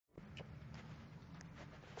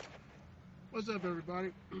What's up,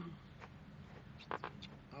 everybody?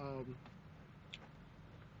 um,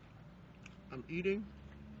 I'm eating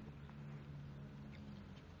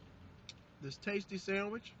this tasty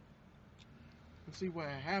sandwich. And see, what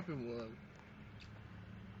happened was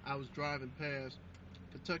I was driving past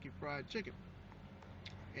Kentucky Fried Chicken,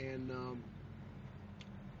 and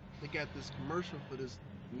they got this commercial for this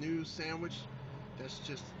new sandwich that's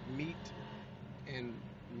just meat and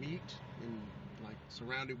meat and like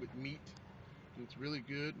surrounded with meat. And it's really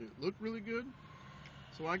good. And it looked really good,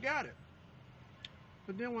 so I got it.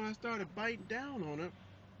 But then when I started biting down on it,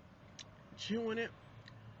 chewing it,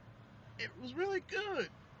 it was really good.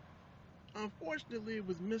 Unfortunately, it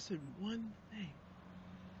was missing one thing: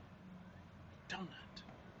 donut.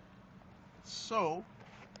 So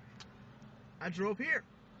I drove here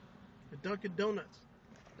to Dunkin' Donuts.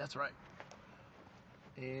 That's right.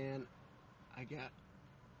 And I got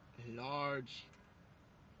a large,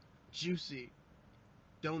 juicy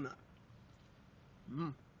donut.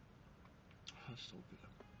 Mmm. Oh, so good.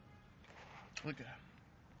 Look at that.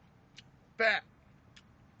 Fat.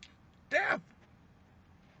 Death.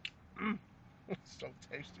 Mmm. So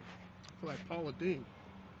tasty. I feel like Paula Deen.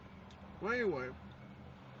 Well, anyway.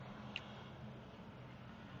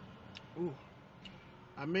 Ooh.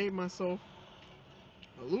 I made myself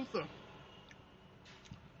a Luther.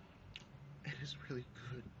 It is really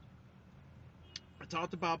good. I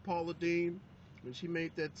talked about Paula Deen when she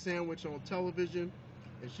made that sandwich on television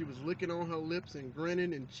and she was licking on her lips and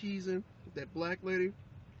grinning and cheesing, that black lady.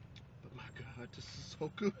 But my God, this is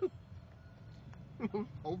so good.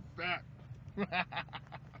 So fat.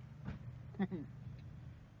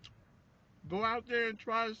 Go out there and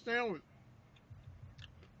try the sandwich.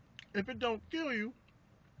 If it don't kill you,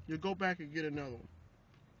 you go back and get another one.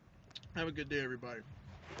 Have a good day, everybody.